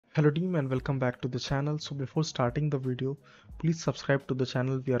Hello team and welcome back to the channel. So before starting the video, please subscribe to the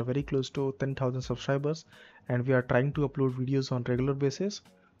channel. We are very close to 10,000 subscribers and we are trying to upload videos on regular basis.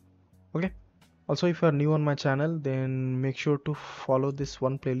 Okay. Also, if you are new on my channel, then make sure to follow this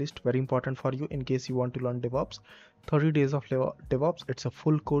one playlist, very important for you in case you want to learn DevOps. 30 days of DevOps. It's a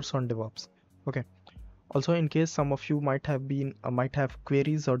full course on DevOps. Okay. Also, in case some of you might have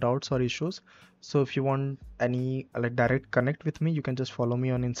queries or doubts or issues, so if you want any like direct connect with me, you can just follow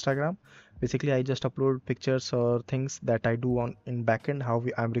me on Instagram. Basically, I just upload pictures or things that I do on in backend,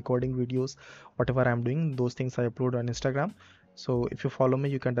 I'm recording videos, whatever I'm doing, those things I upload on Instagram. So if you follow me,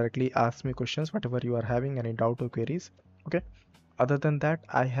 you can directly ask me questions, whatever you are having, any doubt or queries. Okay. Other than that,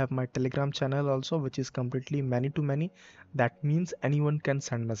 I have my Telegram channel also, which is completely many to many. That means anyone can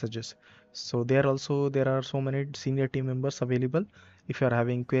send messages. So there are so many senior team members available. If you are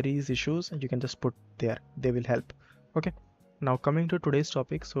having queries, issues, you can just put there. They will help. Okay. Now coming to today's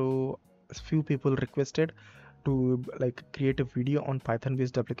topic. So a few people requested to like create a video on Python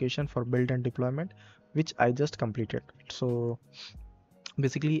based application for build and deployment, which I just completed. So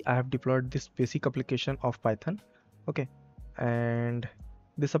basically I have deployed this basic application of Python. Okay. And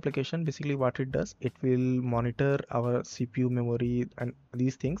this application, basically what it does, it will monitor our CPU memory and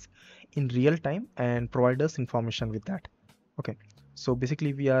these things in real time and provide us information with that. Okay. So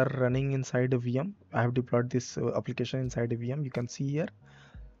basically we are running inside a VM. I have deployed this application inside a VM, you can see here.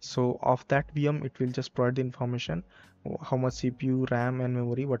 So of that VM, it will just provide the information, how much CPU, RAM and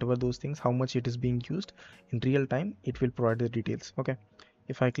memory, whatever those things, how much it is being used in real time. It will provide the details. Okay.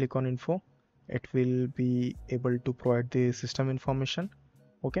 If I click on info, it will be able to provide the system information.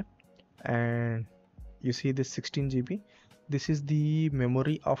 Okay. And you see this 16 GB. This is the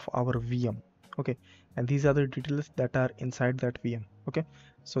memory of our VM. Okay. And these are the details that are inside that VM. Okay.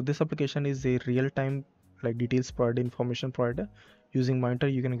 So this application is a real-time like details provider, information provider. Using Monitor,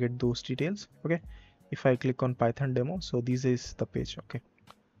 you can get those details. Okay. If I click on Python demo, so this is the page. Okay.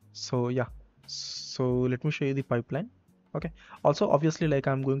 So yeah, so let me show you the pipeline. Okay. Also, obviously, like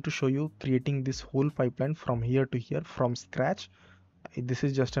I'm going to show you creating this whole pipeline from here to here from scratch. This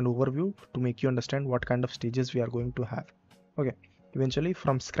is just an overview to make you understand what kind of stages we are going to have. Okay. Eventually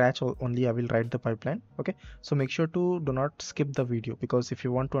from scratch only I will write the pipeline. Okay. So make sure to do not skip the video, because if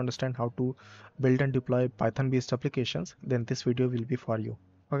you want to understand how to build and deploy Python based applications, then this video will be for you.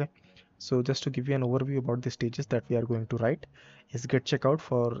 Okay. So just to give you an overview about the stages that we are going to write is git checkout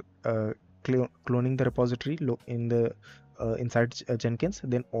for cloning the repository in the inside Jenkins,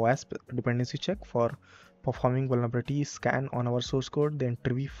 then OWASP dependency check for performing vulnerability scan on our source code, then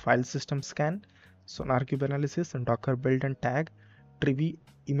Trivy file system scan, SonarQube analysis, and Docker build and tag, Trivy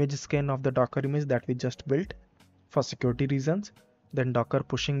image scan of the Docker image that we just built for security reasons, then Docker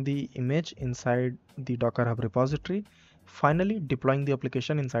pushing the image inside the Docker Hub repository, finally deploying the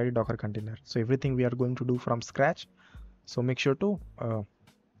application inside a Docker container. So everything we are going to do from scratch. So make sure to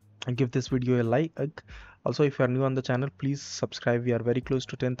give this video a like. Also, if you are new on the channel, please subscribe. We are very close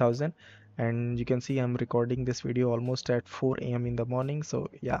to 10,000, and you can see I'm recording this video almost at 4 a.m. in the morning. So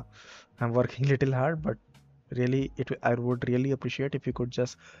yeah, I'm working little hard, but really I would really appreciate if you could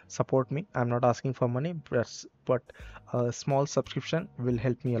just support me. I'm not asking for money, but a small subscription will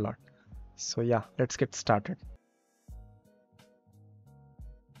help me a lot. So yeah, let's get started.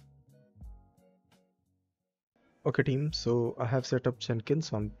 Okay team, so I have set up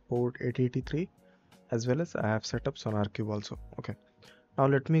Jenkins on port 883, as well as I have set up SonarQube also. Okay, now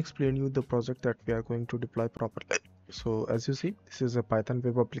let me explain you the project that we are going to deploy properly. So as you see, this is a Python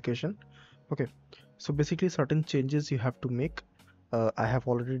web application. Okay, so basically certain changes you have to make, I have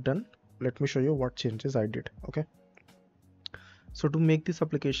already done. Let me show you what changes I did. Okay, so to make this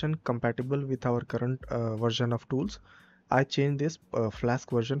application compatible with our current version of tools, I changed this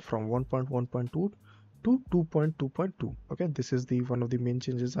Flask version from 1.1.2 to 2.2.2. Okay, this is the one of the main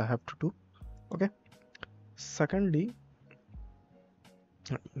changes I have to do. Okay, secondly,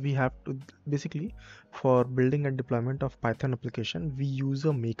 we have to basically, for building and deployment of Python application, we use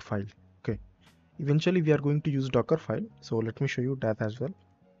a make file. Okay, eventually we are going to use Docker file, so let me show you that as well.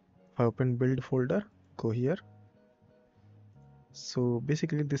 If I open build folder, go here. So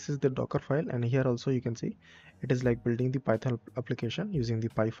basically this is the Docker file, and here also you can see it is like building the Python application using the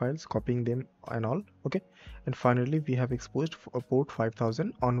py files, copying them and all. Okay, and finally we have exposed a port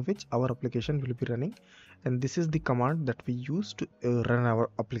 5000 on which our application will be running, and this is the command that we use to run our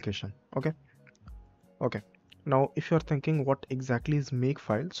application. Okay, now if you're thinking what exactly is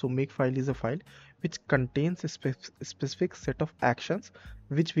makefile, so makefile is a file which contains a specific set of actions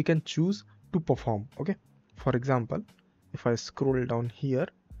which we can choose to perform. Okay, for example, if I scroll down here,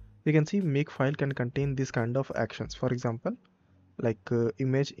 you can see makefile can contain this kind of actions. For example, like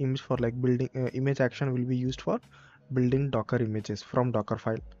image for like building image action will be used for building Docker images from Docker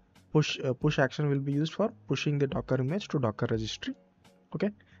file. Push action will be used for pushing the Docker image to Docker registry. Okay,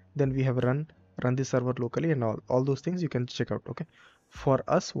 then we have run the server locally and all those things you can check out. Okay, for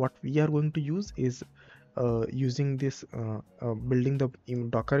us what we are going to use is using this building the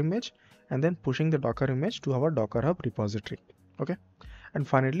Docker image and then pushing the Docker image to our Docker Hub repository. Okay, and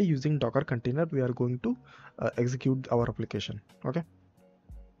finally using Docker container we are going to execute our application. Okay,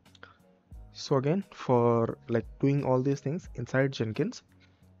 so again, for like doing all these things inside Jenkins,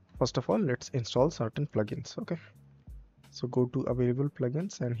 first of all let's install certain plugins. Okay, so go to available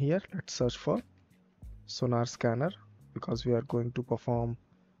plugins and here let's search for Sonar Scanner because we are going to perform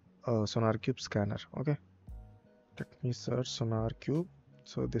a SonarQube scanner. Okay, let me search SonarQube.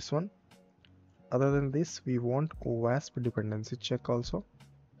 So this one. Other than this, we want OWASP dependency check also.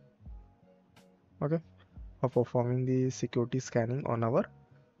 Okay, for performing the security scanning on our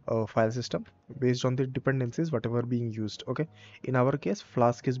file system based on the dependencies whatever being used. Okay, in our case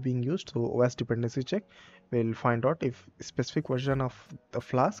Flask is being used, so OS dependency check will find out if specific version of the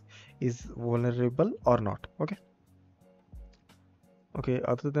Flask is vulnerable or not. Okay,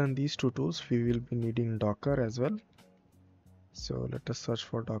 other than these two tools we will be needing Docker as well, so let us search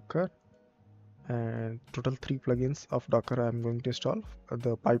for Docker, and total 3 plugins of Docker I am going to install,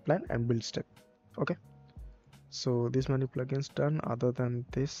 the pipeline and build step. Okay, so this many plugins done. Other than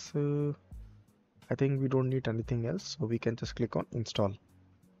this I think we don't need anything else, so we can just click on install.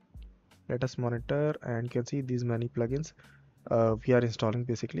 Let us monitor and you can see these many plugins we are installing.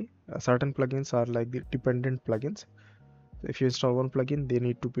 Basically certain plugins are like the dependent plugins. If you install one plugin they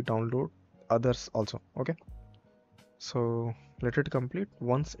need to be download others also. Okay, so let it complete.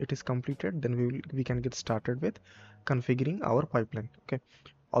 Once it is completed then we can get started with configuring our pipeline. Okay,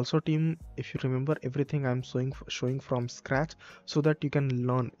 also team, if you remember everything I'm showing from scratch so that you can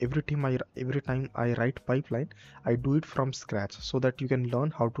learn. Every time I write pipeline I do it from scratch so that you can learn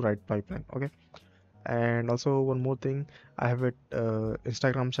how to write pipeline. Okay, and also one more thing, I have a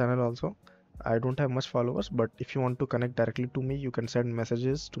Instagram channel also. I don't have much followers, but if you want to connect directly to me you can send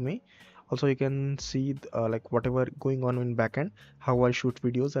messages to me. Also you can see like whatever going on in backend, how I shoot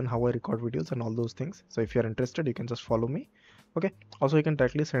videos and how I record videos and all those things. So if you're interested you can just follow me. Okay, also you can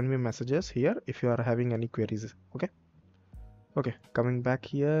directly send me messages here if you are having any queries. Okay, coming back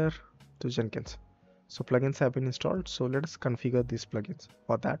here to Jenkins. So plugins have been installed, so let us configure these plugins.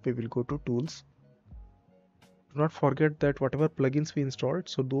 For that we will go to tools. Do not forget that whatever plugins we installed,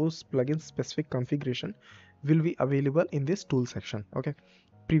 so those plugins specific configuration will be available in this tool section. Okay,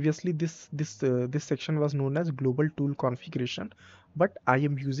 previously this section was known as global tool configuration, but I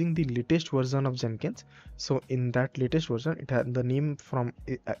am using the latest version of Jenkins, so in that latest version it had the name from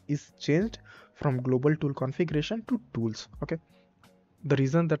is changed from global tool configuration to tools. Okay, the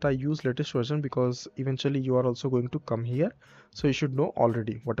reason that I use latest version because eventually you are also going to come here, so you should know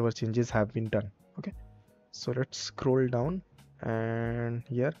already whatever changes have been done. Okay, so let's scroll down and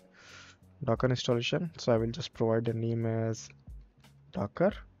here Docker installation, so I will just provide a name as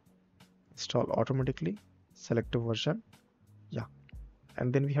Docker install automatically, select a version. Yeah,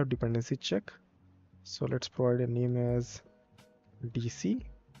 and then we have dependency check, so let's provide a name as DC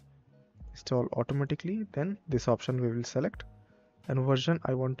install automatically. Then this option we will select, and version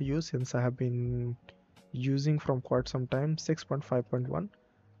I want to use, since I have been using from quite some time, 6.5.1.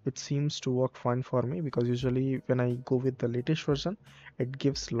 It seems to work fine for me because usually when I go with the latest version it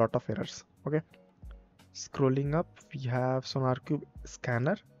gives a lot of errors. Okay, scrolling up we have SonarQube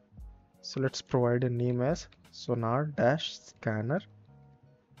scanner, so let's provide a name as sonar-scanner,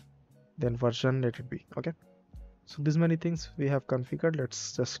 then version let it be. Okay, so these many things we have configured.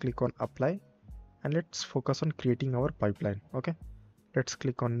 Let's just click on apply and let's focus on creating our pipeline. Okay, let's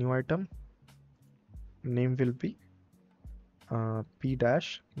click on new item, name will be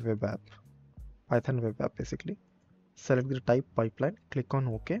p-web app, Python web app basically. Select the type pipeline, click on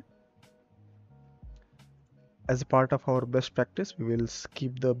OK. As a part of our best practice we will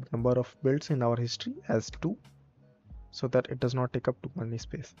keep the number of builds in our history as 2 so that it does not take up too much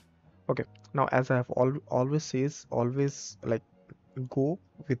space. Okay, now as I have always like go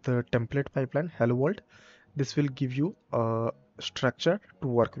with the template pipeline hello world. This will give you a structure to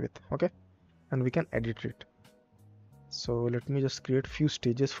work with. Okay, and we can edit it. So let me just create few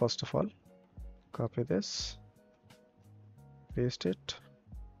stages. First of all, copy this, paste it.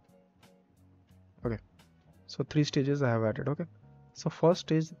 Okay, so 3 stages I have added. Okay, so first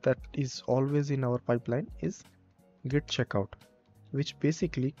stage that is always in our pipeline is git checkout, which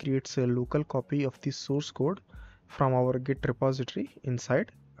basically creates a local copy of the source code from our git repository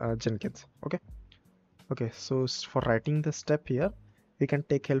inside Jenkins. Okay, Okay, so for writing the step here, we can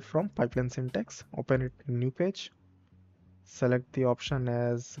take help from pipeline syntax. Open it in new page, select the option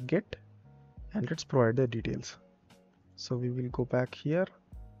as get, and let's provide the details. So we will go back here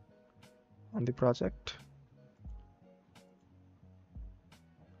on the project.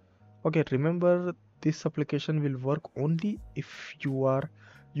 Okay, remember this application will work only if you are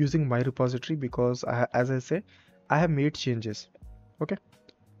using my repository, because as I say, I have made changes. Okay,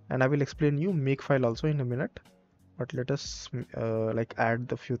 and I will explain you makefile also in a minute, but let us like add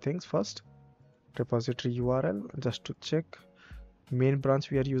the few things first. Repository URL, just to check main branch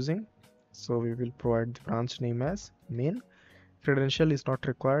we are using, so we will provide the branch name as main. Credential is not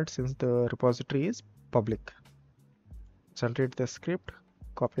required since the repository is public. Generate the script,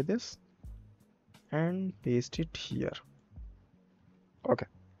 copy this and paste it here. Okay,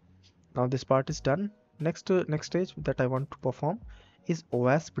 now this part is done. Next stage that I want to perform is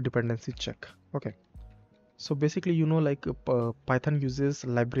OWASP dependency check. Okay, so basically, you know, like Python uses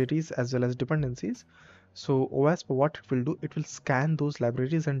libraries as well as dependencies. So OWASP, what it will do, it will scan those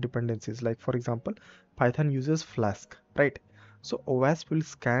libraries and dependencies. Like for example, Python uses Flask, right? So OWASP will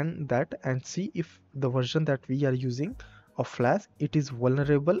scan that and see if the version that we are using of Flask, it is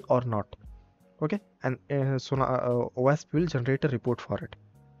vulnerable or not. Okay, and so now OWASP will generate a report for it.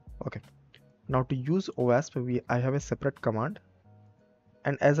 Okay, now to use OWASP, I have a separate command.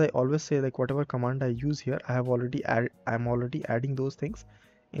 And as I always say, like whatever command I use here, I'm already adding those things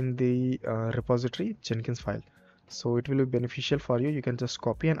in the repository Jenkins file. So it will be beneficial for you. You can just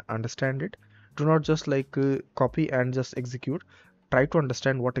copy and understand it. Do not just like copy and just execute. Try to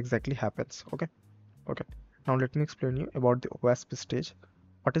understand what exactly happens. Okay. Okay. Now let me explain you about the OWASP stage.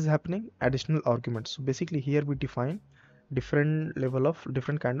 What is happening? Additional arguments. So basically here we define different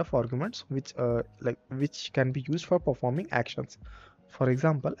kind of arguments which can be used for performing actions. For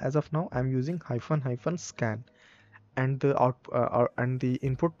example, as of now, I'm using -- scan, and the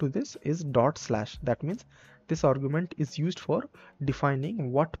input to this is /. That means this argument is used for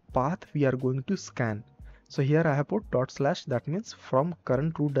defining what path we are going to scan. So here I have put /. That means from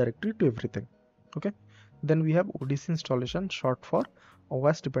current root directory to everything. Okay. Then we have ODC installation, short for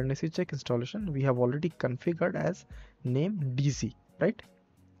OWASP dependency check installation. We have already configured as name DC, right?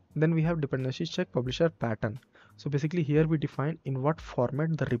 Then we have dependency check publisher pattern. So basically here we define in what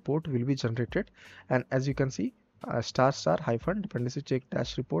format the report will be generated, and as you can see, ** dependency check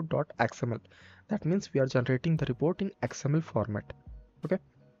dash report dot XML. That means we are generating the report in XML format. Okay.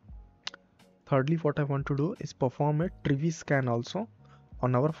 Thirdly, what I want to do is perform a trivy scan also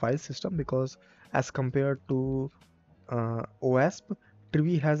on our file system, because as compared to OWASP,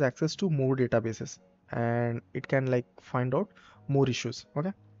 trivy has access to more databases and it can like find out more issues.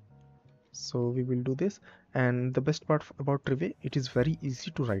 Okay, so we will do this, and the best part about trivy, it is very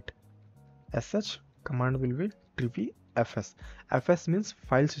easy to write. As such, command will be trivy fs. Fs means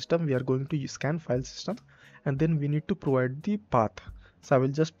file system. We are going to scan file system, and then we need to provide the path. So I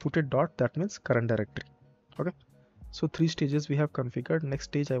will just put a dot, that means current directory. Okay, so 3 stages we have configured. Next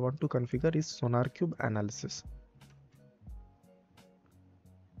stage I want to configure is SonarQube analysis.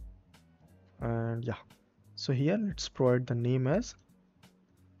 And yeah, so here let's provide the name as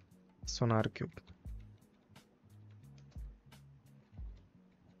SonarQube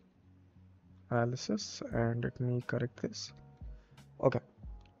analysis, and let me correct this. Okay,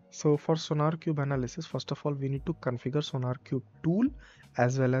 so for SonarQube analysis, first of all we need to configure SonarQube tool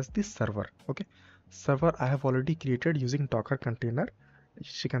as well as the server. Okay, server I have already created using Docker container.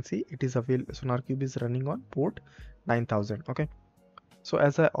 As you can see, it is available. SonarQube is running on port 9000. Okay, so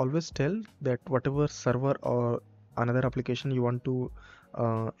as I always tell, that whatever server or another application you want to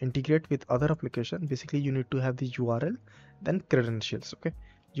integrate with other application, basically you need to have the URL, then credentials. Okay,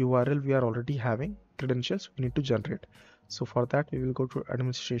 URL we are already having, credentials we need to generate. So for that we will go to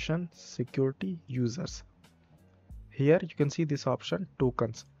administration, security, users. Here you can see this option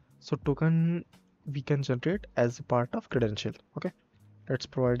tokens. So token we can generate as a part of credential. Okay, let's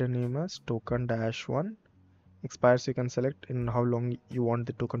provide a name as token-1. Expires, you can select in how long you want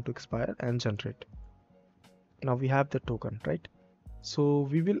the token to expire and generate. Now we have the token, right? So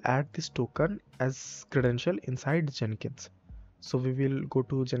we will add this token as credential inside Jenkins. So we will go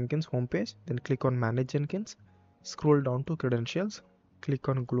to Jenkins homepage, then click on manage Jenkins, scroll down to credentials, click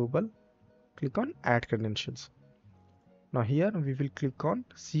on global, click on add credentials. Now here we will click on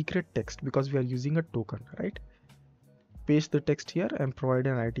secret text because we are using a token, right? Paste the text here and provide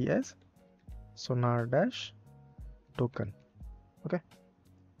an ID as sonar-token. Okay,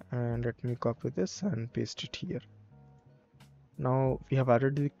 and let me copy this and paste it here. Now we have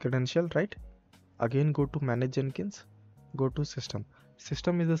added the credential, right? Again go to manage Jenkins, go to system.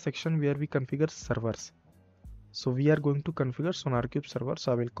 System is the section where we configure servers. So we are going to configure SonarCube server.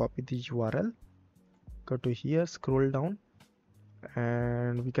 So I will copy the URL, go to here, scroll down,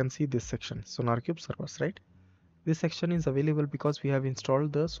 and we can see this section, SonarCube servers, right? This section is available because we have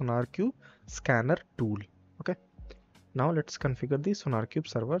installed the SonarCube scanner tool. Okay. Now let's configure the SonarCube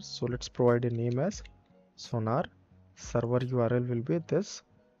server. So let's provide a name as Sonar. Server URL will be this.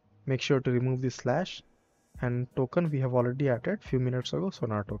 Make sure to remove the slash, and token we have already added few minutes ago,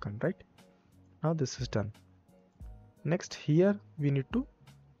 Sonar token, right? Now this is done. Next, here we need to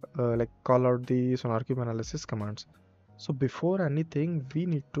call out the SonarCube analysis commands. So before anything, we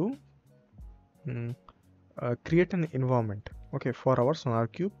need to create an environment, okay, for our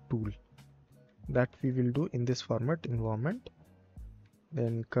SonarCube tool. That we will do in this format, environment,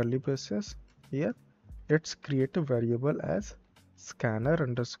 then curly braces. Here let's create a variable as scanner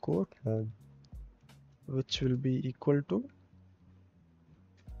underscore home, which will be equal to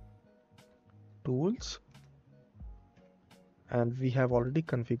tools, and we have already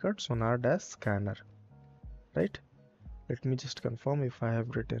configured sonar dash scanner, right? Let me just confirm if I have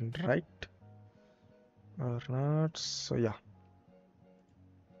written right or not. So yeah,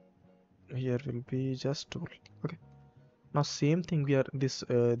 here will be just tool. Okay, now same thing, we are this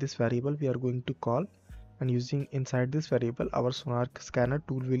variable we are going to call, and using inside this variable our sonar scanner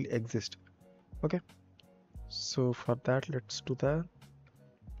tool will exist. Okay, so for that let's do the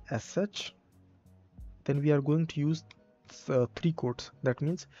sh. Then we are going to use 3 quotes. That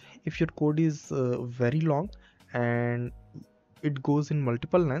means if your code is very long and it goes in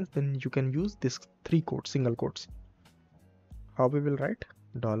multiple lines, then you can use this 3 quotes, single quotes. How we will write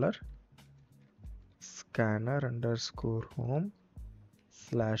dollar scanner underscore home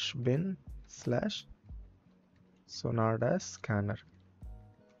slash bin slash sonar dash scanner.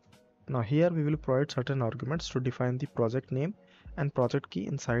 Now here we will provide certain arguments to define the project name and project key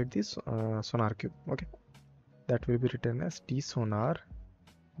inside this SonarCube. Okay, that will be written as tsonar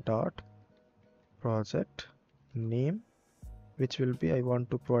dot project name, which will be, I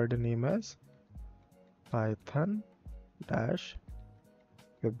want to provide a name as Python dash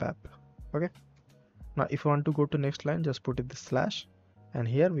web app. Okay, now if you want to go to next line, just put it the slash, and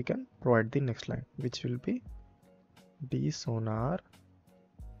here we can provide the next line, which will be tsonar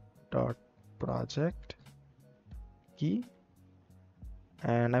dot project key,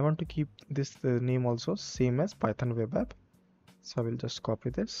 and I want to keep this name also same as Python web app. So I will just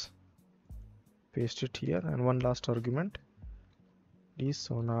copy this, paste it here, and one last argument,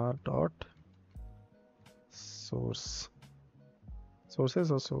 tsonar dot sources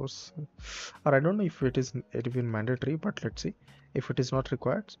or source, or I don't know if it is even mandatory, but let's see. If it is not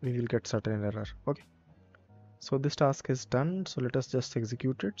required, we will get certain error. Okay, so this task is done. So let us just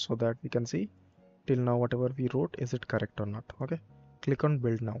execute it so that we can see till now whatever we wrote, is it correct or not. Okay, click on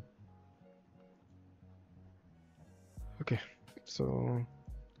build now. Okay, so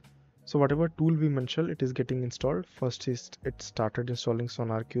whatever tool we mentioned, it is getting installed. First is it started installing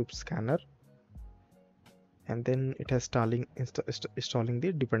SonarCube scanner, and then it has installing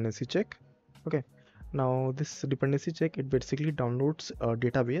the dependency check. Okay, now this dependency check, it basically downloads a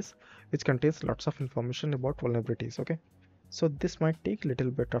database which contains lots of information about vulnerabilities. Okay, so this might take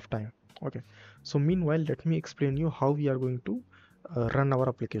little bit of time. Okay, so meanwhile let me explain you how we are going to run our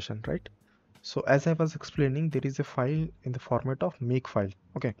application, right? So as I was explaining, there is a file in the format of make file.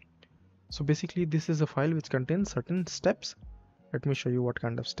 Okay, so basically this is a file which contains certain steps. Let me show you what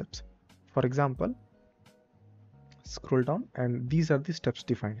kind of steps. For example, scroll down, and these are the steps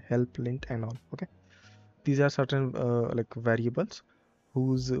defined, help, lint, and all. Okay, these are certain variables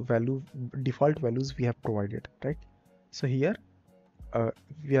whose default values we have provided, right? So here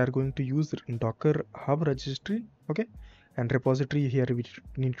we are going to use Docker hub registry. Okay, and repository here we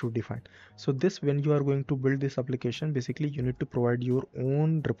need to define. So this, when you are going to build this application, basically you need to provide your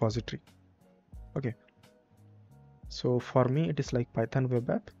own repository. Okay, so for me it is like Python web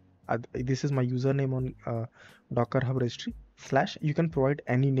app. This is my username on Docker hub registry slash, you can provide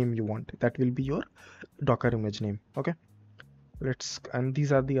any name you want, that will be your Docker image name. Okay, and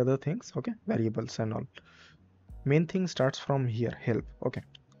these are the other things. Okay, variables and all. Main thing starts from here, help. Okay,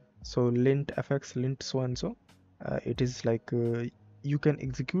 so lint fx lint so and so, it is like you can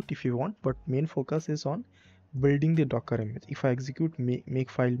execute if you want, but main focus is on building the Docker image. If I execute make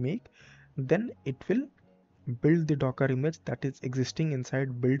file make, then it will build the Docker image that is existing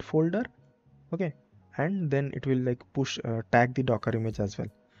inside build folder. Okay, and then it will like push tag the Docker image as well.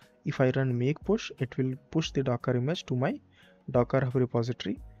 If I run make push, it will push the Docker image to my Docker hub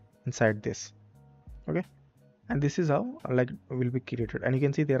repository inside this. Okay, and this is how like will be created. And you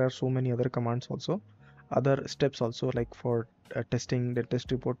can see there are so many other commands also, other steps also, like for testing, the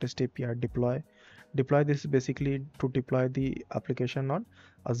test report, test API, deploy, Deploy this is basically to deploy the application on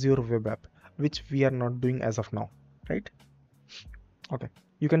Azure web app, which we are not doing as of now, right? Okay,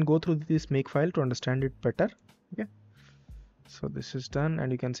 you can go through this make file to understand it better. Okay, so this is done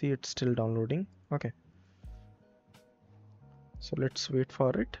and you can see it's still downloading. Okay, so let's wait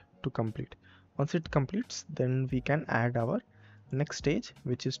for it to complete. Once it completes, then we can add our next stage,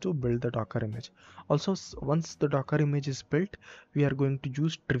 which is to build the Docker image. Also, once the Docker image is built, we are going to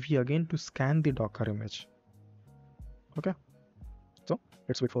use Trivia again to scan the Docker image. Okay, so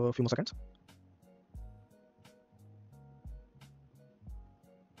let's wait for a few more seconds.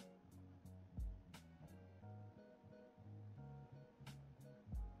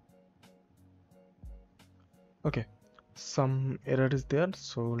 Okay, some error is there,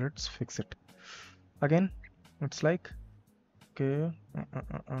 so let's fix it. Again, it's like, okay,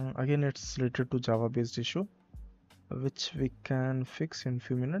 again it's related to Java based issue, which we can fix in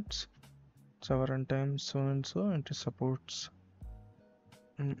few minutes. Java runtime so and so, and it supports.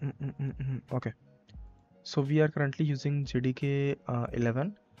 Okay, so we are currently using JDK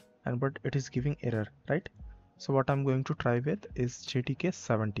 11, and but it is giving error, right? So what I'm going to try with is JDK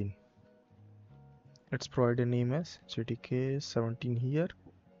 17. Let's provide a name as JDK 17 here.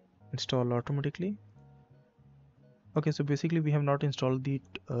 Install automatically. Okay, so basically we have not installed the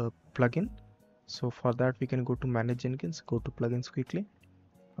plugin. So for that we can go to manage Jenkins, go to plugins quickly,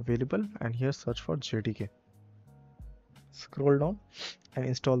 available, and here search for JDK. Scroll down and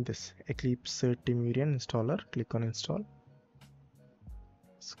install this Eclipse Timurian installer. Click on install.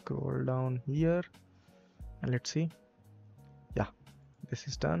 Scroll down here and let's see. Yeah, this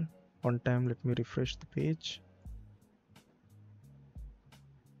is done. One time let me refresh the page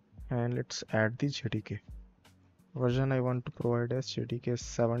and let's add the JDK. Version I want to provide as JDK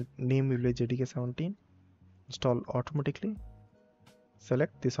 7, name will be JDK 17. Install automatically.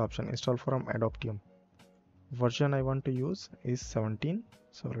 Select this option, install from Adoptium. Version I want to use is 17,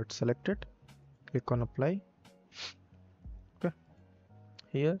 so let's select it. Click on apply. Okay,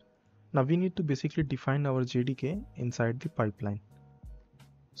 here now we need to basically define our JDK inside the pipeline.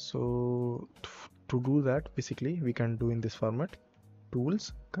 So to do that, basically we can do in this format: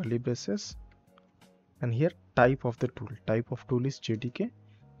 tools, curly braces, and here type of the tool. Type of tool is JDK.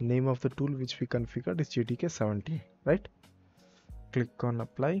 Name of the tool which we configured is JDK 17, right? Click on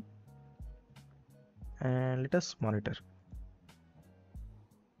apply and let us monitor.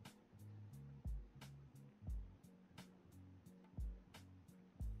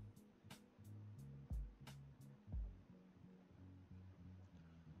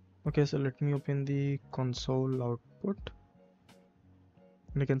 Okay, so let me open the console output.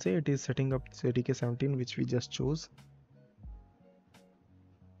 And you can say it is setting up JDK 17 which we just chose.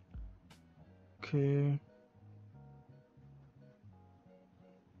 Okay.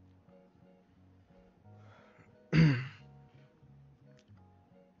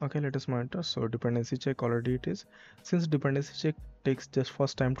 Okay, let us monitor. So dependency check already it is. Since dependency check takes just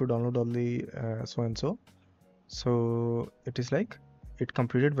first time to download all the so and so, so it is like it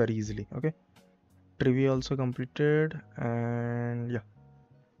completed very easily. Okay, trivia also completed, and yeah,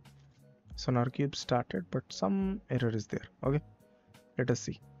 SonarCube started, but some error is there. Okay, let us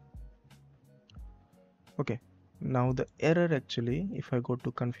see. Okay, now the error actually, if I go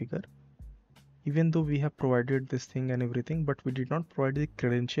to configure, even though we have provided this thing and everything, but we did not provide the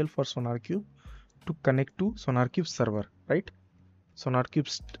credential for SonarCube to connect to SonarCube server, right? SonarCube,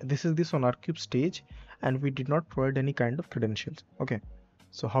 this is the SonarCube stage, and we did not provide any kind of credentials. Okay,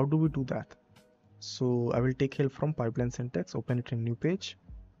 so how do we do that? So I will take help from pipeline syntax, open it in new page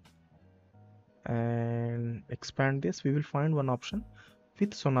and expand this. We will find one option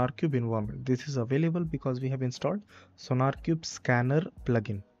with SonarCube environment. This is available because we have installed SonarCube scanner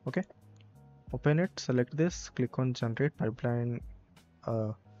plugin. Okay, open it, select this, click on generate pipeline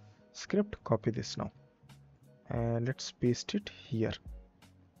script, copy this now and let's paste it here.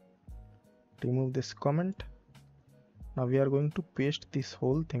 Remove this comment. Now we are going to paste this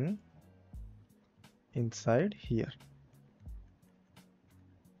whole thing inside here.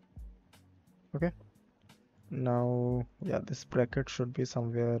 Okay, now yeah, this bracket should be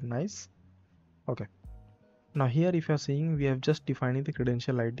somewhere nice. Okay, now here if you are seeing, we have just defining the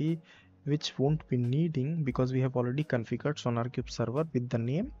credential ID, which won't be needing because we have already configured SonarCube server with the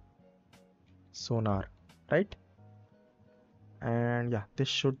name Sonar, right? And yeah, this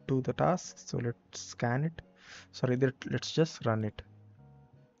should do the task. So let's scan it. Sorry, let's just run it.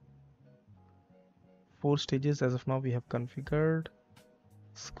 4 stages as of now we have configured.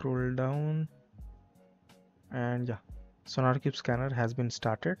 Scroll down and yeah, SonarCube scanner has been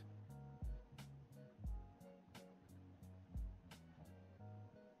started.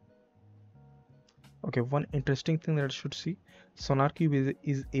 Okay, one interesting thing that I should see, SonarQube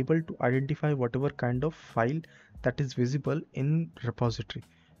is able to identify whatever kind of file that is visible in repository.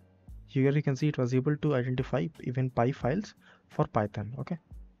 Here you can see it was able to identify even py files for Python. Okay,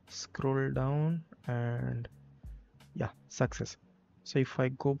 scroll down and yeah, success. So if I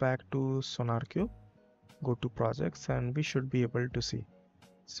go back to SonarQube, go to projects, and we should be able to see.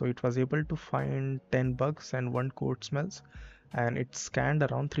 So it was able to find 10 bugs and 1 code smells, and it scanned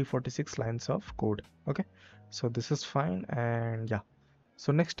around 346 lines of code. Okay, so this is fine. And yeah,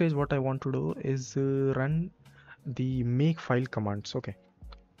 so next stage what I want to do is run the make file commands. Okay,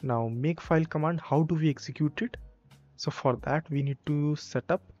 now make file command, how do we execute it? So for that we need to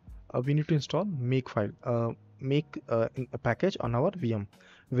set up we need to install make file in a package on our VM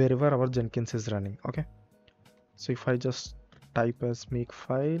wherever our Jenkins is running. Okay, so if I just type as make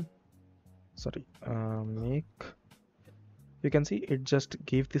file, sorry, make, you can see it just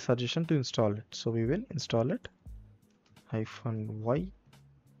gave the suggestion to install it. So we will install it -y.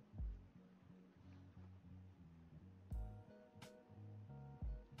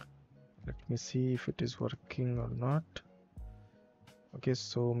 Let me see if it is working or not. Okay,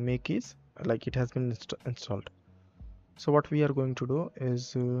 so make is like it has been installed. So what we are going to do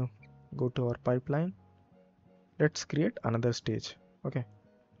is go to our pipeline. Let's create another stage. Okay,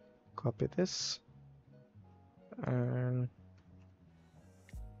 copy this and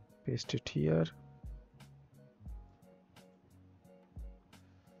paste it here.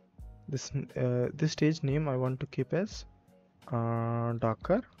 This stage name I want to keep as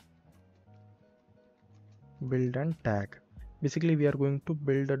Docker build and tag. Basically we are going to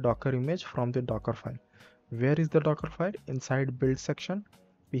build a Docker image from the Docker file. Where is the Docker file? Inside build section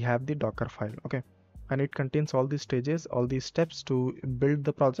we have the Docker file. Okay, and it contains all these stages, all these steps to build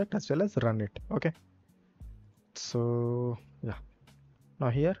the project as well as run it. Okay, so yeah, now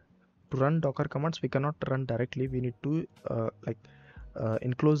here to run Docker commands we cannot run directly, we need to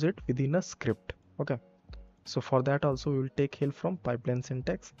enclose it within a script. Okay, so for that also we will take help from pipeline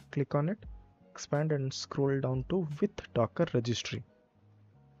syntax. Click on it, expand and scroll down to with Docker registry.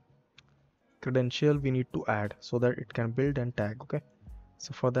 Credential we need to add so that it can build and tag. Okay,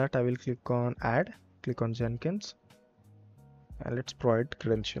 so for that I will click on add, click on Jenkins, and let's provide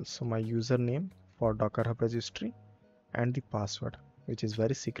credentials. So my username for Docker Hub registry and the password, which is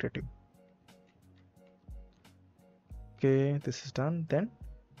very secretive. Okay, this is done. Then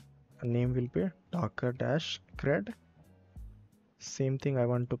a name will be docker-cred. Same thing I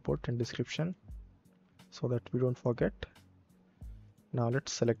want to put in description so that we don't forget. Now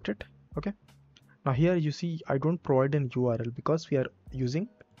let's select it. Okay, now here you see I don't provide an URL because we are using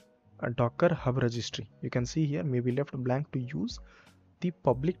a Docker Hub registry. You can see here maybe left blank to use the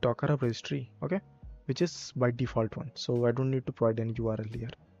public Docker Hub registry. Okay, which is by default one, so I don't need to provide any URL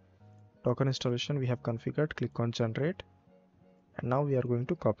here. Docker installation we have configured. Click on generate, and now we are going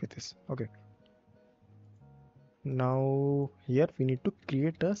to copy this. Okay, now here we need to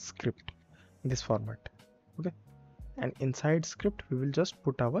create a script in this format. Okay, and inside script we will just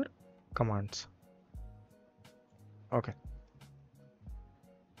put our commands. Okay,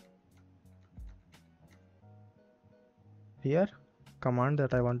 here command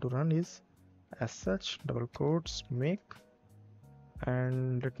that I want to run is as such double quotes make,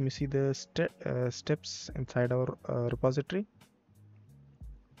 and let me see the steps inside our repository.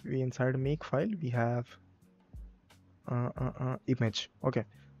 We inside make file we have image. Okay,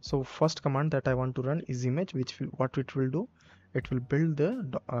 so first command that I want to run is image, which will, what it will do, it will build the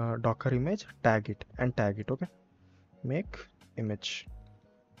Docker image, tag it and tag it. Okay, make image,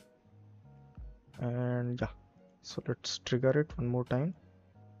 and yeah, so let's trigger it one more time.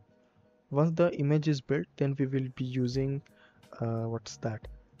 Once the image is built, then we will be using what's that,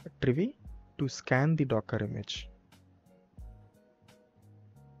 Trivy, to scan the Docker image.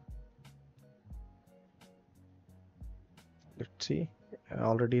 Let's see,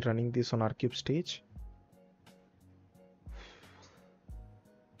 already running this on SonarQube stage.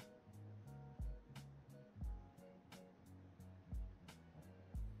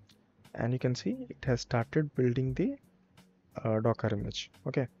 And you can see it has started building the Docker image.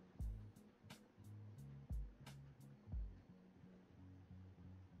 Okay,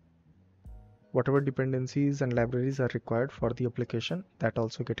 whatever dependencies and libraries are required for the application, that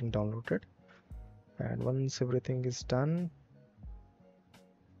also getting downloaded. And once everything is done,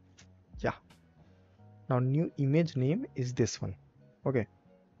 yeah, now new image name is this one. Okay,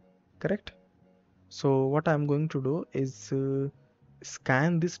 correct. So what I'm going to do is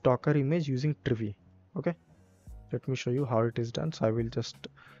scan this Docker image using Trivy. Okay, let me show you how it is done. So I will just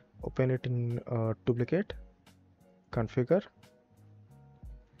open it in duplicate, configure,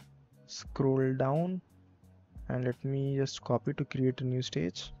 scroll down, and let me just copy to create a new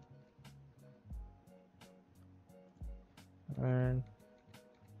stage. And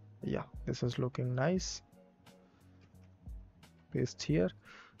yeah, this is looking nice. Paste here.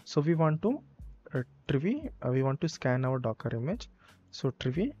 So we want to we want to scan our Docker image. So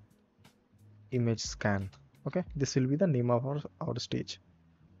trivy image scan. Okay, this will be the name of our stage.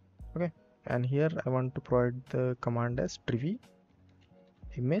 Okay, and here I want to provide the command as trivy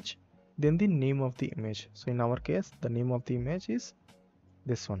image, then the name of the image. So in our case, the name of the image is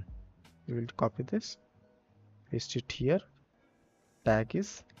this one. We will copy this, paste it here. Tag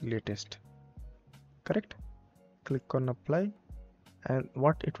is latest. Correct. Click on apply, and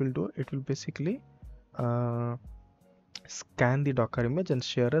what it will do, it will basically scan the Docker image and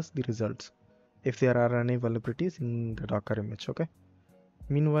share us the results if there are any vulnerabilities in the Docker image. Okay.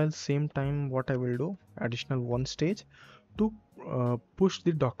 Meanwhile, same time, what I will do, additional one stage to push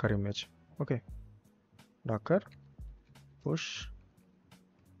the Docker image. Okay. Docker push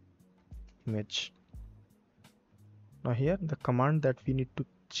image. Now here the command that we need to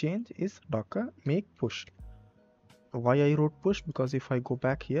change is docker make push. Why I wrote push? Because if I go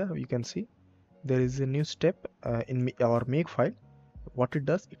back here, you can see there is a new step in our make file. What it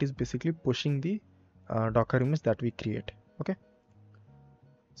does, it is basically pushing the Docker image that we create. Okay,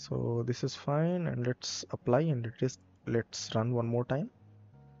 so this is fine, and let's apply, and let's run one more time.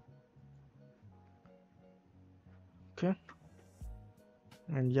 Okay,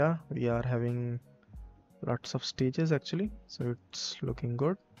 and yeah, we are having lots of stages actually, so it's looking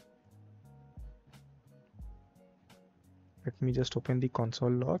good. Let me just open the console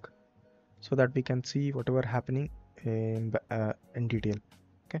log so that we can see whatever happening in detail.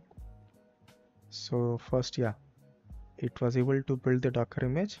 Okay, so first, yeah, it was able to build the Docker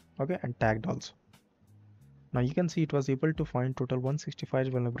image, okay, and tagged also. Now you can see it was able to find total 165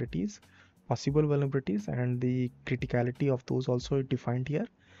 vulnerabilities, possible vulnerabilities, and the criticality of those also defined here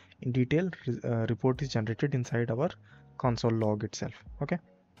in detail. Report is generated inside our console log itself. Okay,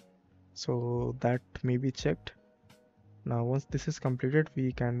 so that may be checked. Now once this is completed,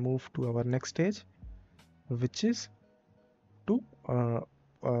 we can move to our next stage, which is to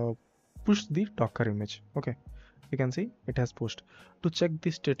push the Docker image. Okay, you can see it has pushed. To check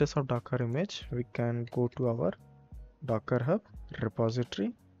the status of Docker image, we can go to our Docker Hub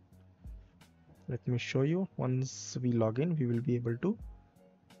repository. Let me show you. Once we log in, we will be able to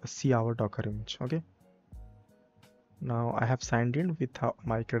see our Docker image. Okay, now I have signed in with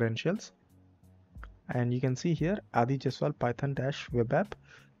my credentials, and you can see here Adi Jaiswal Python web app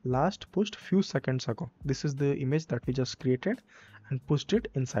last pushed few seconds ago. This is the image that we just created and pushed it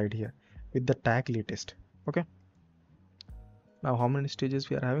inside here with the tag latest. Okay, now how many stages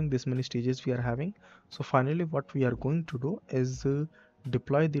we are having? This many stages we are having. So finally what we are going to do is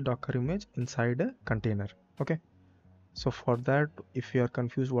deploy the Docker image inside a container. Okay, so for that, if you are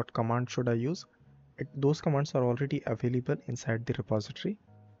confused what command should I use, those commands are already available inside the repository.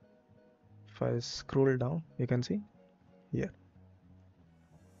 If I scroll down, you can see here.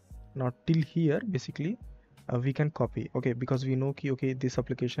 Now till here basically we can copy. Okay, because we know okay, this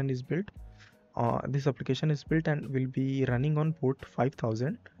application is built and will be running on port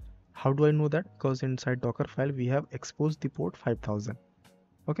 5000. How do I know that? Because inside Docker file we have exposed the port 5000.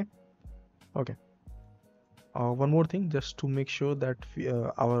 Okay, one more thing, just to make sure that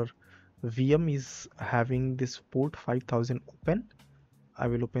our VM is having this port 5000 open, I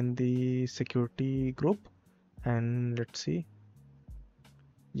will open the security group and let's see.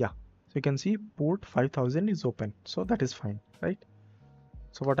 Yeah, so you can see port 5000 is open, so that is fine, right?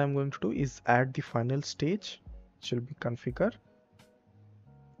 So what I'm going to do is add the final stage, which will be configure.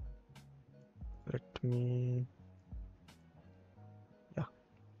 Let me, yeah,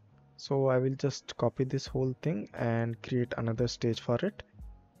 so I will just copy this whole thing and create another stage for it,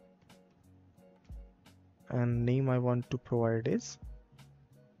 and name I want to provide is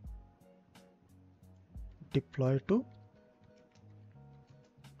deploy to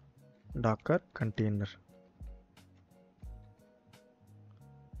Docker container.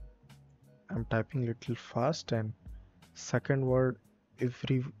 I'm typing little fast, and second letter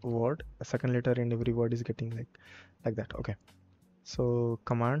in every word is getting like that. Okay, so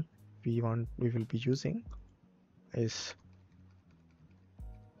command we will be using is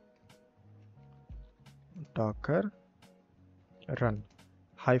docker run.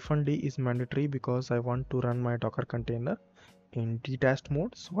 -d is mandatory because I want to run my Docker container in detached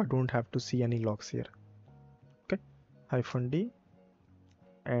mode, so I don't have to see any logs here. Okay, -d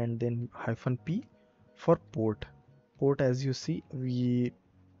and then -p for port. Port, as you see, we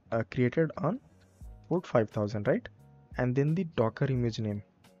created on port 5000, right? And then the Docker image name,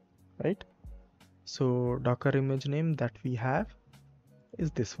 right? So Docker image name that we have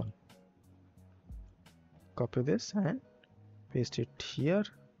is this one. Copy this and paste it here,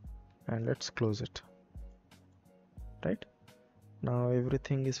 and let's close it. Right now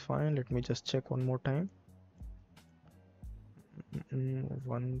everything is fine. Let me just check one more time.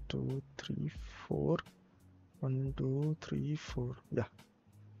 1 2 3 4 1 2 3 4, yeah,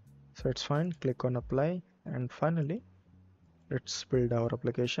 so it's fine. Click on apply, and finally let's build our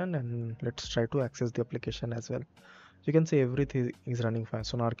application and let's try to access the application as well. You can see everything is running fine.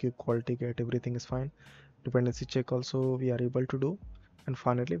 SonarQube, quality gate, everything is fine. Dependency check also we are able to do, and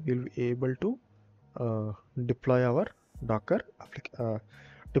finally we'll be able to deploy our Docker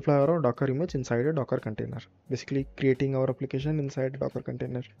image inside a Docker container, basically creating our application inside a Docker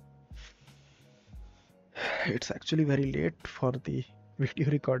container. It's actually very late for the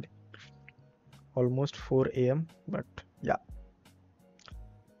video recording, almost 4 a.m. but yeah,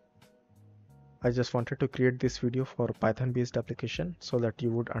 I just wanted to create this video for Python based application so that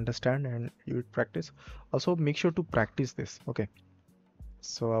you would understand and you would practice. Also make sure to practice this. Okay,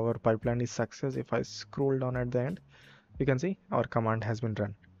 so our pipeline is success. If I scroll down at the end, you can see our command has been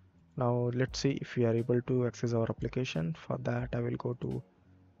run. Now let's see if we are able to access our application. For that I will go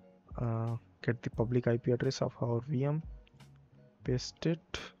to get the public IP address of our VM, paste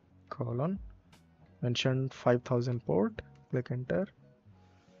it, colon, mention 5000 port, click enter,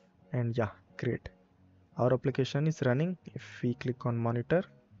 and yeah, great, our application is running. If we click on monitor,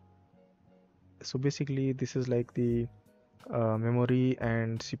 so basically this is like the memory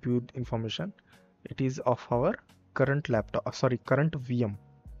and CPU information. It is of our current laptop, current VM,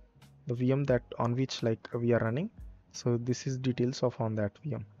 the VM that on which like we are running. So this is details of on that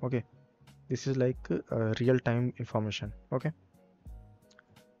VM. Okay, this is like real-time information. Okay,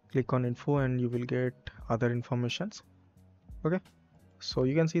 click on info and you will get other informations. Okay, so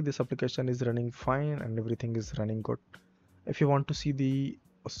you can see this application is running fine and everything is running good. If you want to see the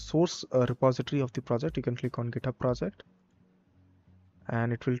source repository of the project, you can click on GitHub project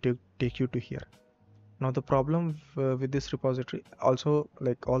and it will take you to here. Now the problem with this repository, also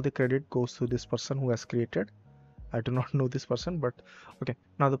like all the credit goes to this person who has created. I do not know this person, but okay.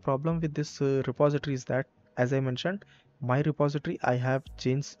 Now the problem with this repository is that, as I mentioned, my repository I have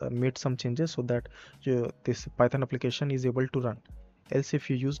made some changes so that this Python application is able to run. Else if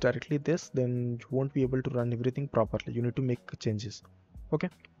you use directly this, then you won't be able to run everything properly. You need to make changes. Okay,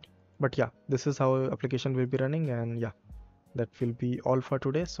 but yeah, this is how application will be running, and yeah, that will be all for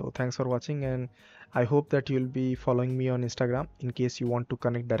today. So thanks for watching, and I hope that you'll be following me on Instagram in case you want to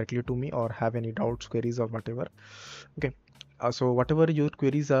connect directly to me or have any doubts, queries or whatever. Okay, so whatever your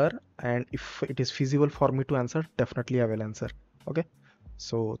queries are, and if it is feasible for me to answer, definitely I will answer. Okay,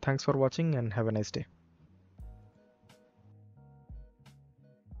 so thanks for watching and have a nice day.